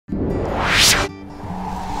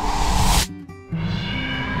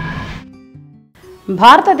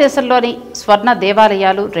భారతదేశంలోని స్వర్ణ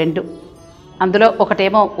దేవాలయాలు రెండు. అందులో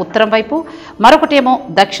ఒకటేమో ఉత్తరం వైపు, మరొకటేమో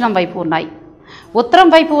దక్షిణం వైపు ఉన్నాయి. ఉత్తరం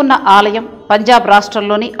వైపు ఉన్న ఆలయం పంజాబ్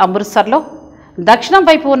రాష్ట్రంలోని అమృత్సర్లో, దక్షిణం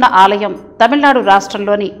వైపు ఉన్న ఆలయం తమిళనాడు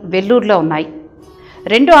రాష్ట్రంలోని వెల్లూరులో ఉన్నాయి.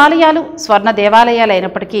 రెండు ఆలయాలు స్వర్ణ దేవాలయాలు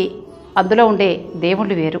అయినప్పటికీ అందులో ఉండే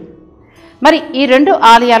దేవుళ్ళు వేరు. మరి ఈ రెండు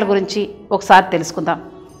ఆలయాల గురించి ఒకసారి తెలుసుకుందాం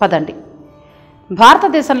పదండి.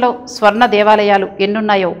 భారతదేశంలో స్వర్ణ దేవాలయాలు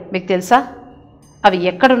ఎన్నున్నాయో మీకు తెలుసా? అవి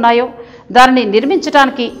ఎక్కడున్నాయో, దానిని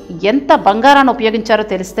నిర్మించడానికి ఎంత బంగారాన్ని ఉపయోగించారో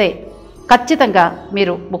తెలిస్తే ఖచ్చితంగా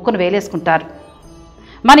మీరు ముక్కును వేలేసుకుంటారు.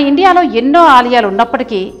 మన ఇండియాలో ఎన్నో ఆలయాలు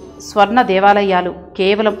ఉన్నప్పటికీ స్వర్ణ దేవాలయాలు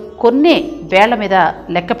కేవలం కొన్నే వేళ్ల మీద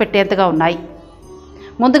లెక్క పెట్టేంతగా ఉన్నాయి.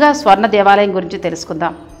 ముందుగా స్వర్ణ దేవాలయం గురించి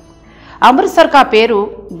తెలుసుకుందాం. అమృత్సర్కు ఆ పేరు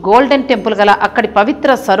గోల్డెన్ టెంపుల్ గల అక్కడి పవిత్ర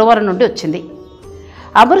సరోవరం నుండి వచ్చింది.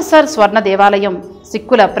 అమృత్సర్ స్వర్ణ దేవాలయం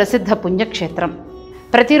సిక్కుల ప్రసిద్ధ పుణ్యక్షేత్రం.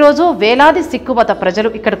 ప్రతిరోజు వేలాది సిక్కు మత ప్రజలు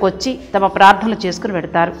ఇక్కడికి వచ్చి తమ ప్రార్థనలు చేసుకుని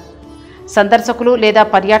వెడతారు. సందర్శకులు లేదా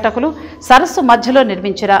పర్యాటకులు సరస్సు మధ్యలో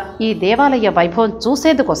నిర్మించిన ఈ దేవాలయ వైభవం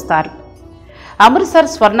చూసేందుకు వస్తారు. అమృత్సర్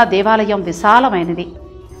స్వర్ణ దేవాలయం విశాలమైనది.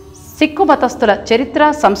 సిక్కు మతస్థుల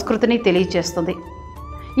చరిత్ర, సంస్కృతిని తెలియజేస్తుంది.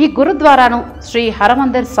 ఈ గురుద్వారాను శ్రీ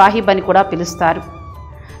హరమందిర్ సాహిబ్ అని కూడా పిలుస్తారు.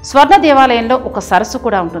 స్వర్ణ దేవాలయంలో ఒక సరస్సు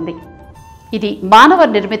కూడా ఉంటుంది. ఇది మానవ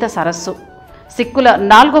నిర్మిత సరస్సు. సిక్కుల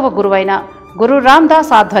 4వ గురువైన గురు రామ్దాస్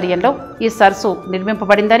ఆధ్వర్యంలో ఈ సరస్సు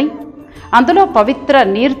నిర్మింపబడిందని, అందులో పవిత్ర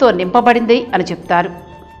నీరుతో నింపబడింది అని చెప్తారు.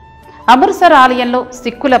 అమృత్సర్ ఆలయంలో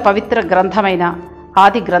సిక్కుల పవిత్ర గ్రంథమైన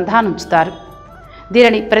ఆది గ్రంథాన్ని ఉంచుతారు.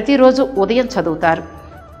 దీనిని ప్రతిరోజు ఉదయం చదువుతారు.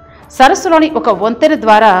 సరస్సులోని ఒక వంతెన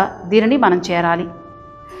ద్వారా దీనిని మనం చేరాలి.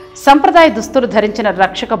 సంప్రదాయ దుస్తులు ధరించిన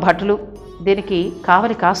రక్షక భటులు దీనికి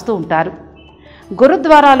కావలి కాస్తూ ఉంటారు.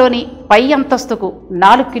 గురుద్వారాలోని పై అంతస్తుకు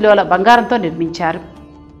 4 కిలోల బంగారంతో నిర్మించారు.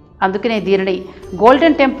 అందుకనే దీనిని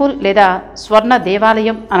గోల్డెన్ టెంపుల్ లేదా స్వర్ణ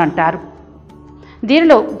దేవాలయం అని అంటారు.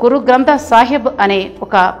 దీనిలో గురు గ్రంథ సాహిబ్ అనే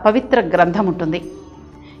ఒక పవిత్ర గ్రంథం ఉంటుంది.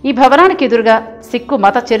 ఈ భవనానికి ఎదురుగా సిక్కు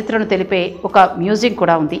మత చరిత్రను తెలిపే ఒక మ్యూజియం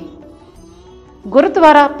కూడా ఉంది.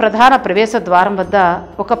 గురుద్వారా ప్రధాన ప్రవేశ ద్వారం వద్ద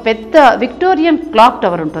ఒక పెద్ద విక్టోరియన్ క్లాక్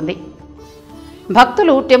టవర్ ఉంటుంది.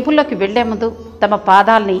 భక్తులు టెంపుల్లోకి వెళ్లే ముందు తమ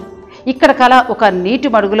పాదాల్ని ఇక్కడ కల ఒక నీటి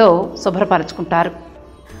మడుగులో శుభ్రపరచుకుంటారు.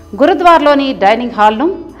 గురుద్వార్లోని డైనింగ్ హాల్ను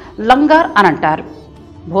లంగార్ అని అంటారు.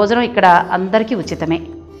 భోజనం ఇక్కడ అందరికీ ఉచితమే.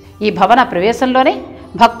 ఈ భవన ప్రవేశంలోనే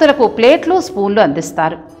భక్తులకు ప్లేట్లు, స్పూన్లు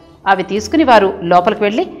అందిస్తారు. అవి తీసుకుని వారు లోపలికి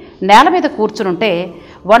వెళ్ళి నేల మీద కూర్చునుంటే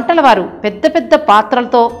వంటల వారు పెద్ద పెద్ద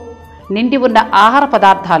పాత్రలతో నిండి ఉన్న ఆహార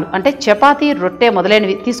పదార్థాలు అంటే చపాతీ, రొట్టె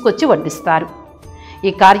మొదలైనవి తీసుకొచ్చి వడ్డిస్తారు.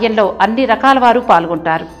 ఈ కార్యంలో అన్ని రకాల వారు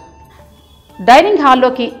పాల్గొంటారు. డైనింగ్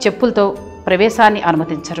హాల్లోకి చెప్పులతో ప్రవేశాన్ని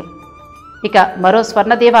అనుమతించరు. ఇక మరో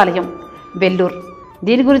స్వర్ణ దేవాలయం వెల్లూరు.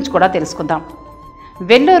 దీని గురించి కూడా తెలుసుకుందాం.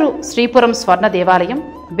 వెల్లూరు శ్రీపురం స్వర్ణ దేవాలయం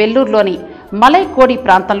వెల్లూరులోని మలైకోడి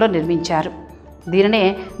ప్రాంతంలో నిర్మించారు. దీనినే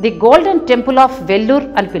the golden temple of Vellore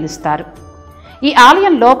అని పిలుస్తారు. ఈ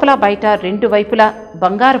ఆలయం లోపల బయట 2 వైపులా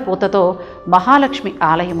బంగారు పూతతో మహాలక్ష్మి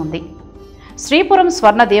ఆలయం ఉంది. శ్రీపురం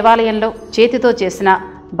స్వర్ణ దేవాలయంలో చేతితో చేసిన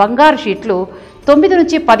బంగారు షీట్లు 9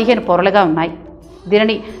 నుంచి 15 పొరలుగా ఉన్నాయి.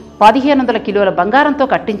 దీనిని 1500 కిలోల బంగారంతో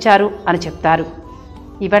కట్టించారు అని చెప్తారు.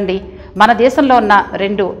 ఇవండి మన దేశంలో ఉన్న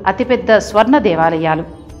 2 అతిపెద్ద స్వర్ణ దేవాలయాలు.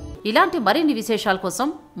 ఇలాంటి మరిన్ని విశేషాల కోసం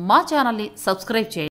మా ఛానల్ని సబ్స్క్రైబ్ చేయండి.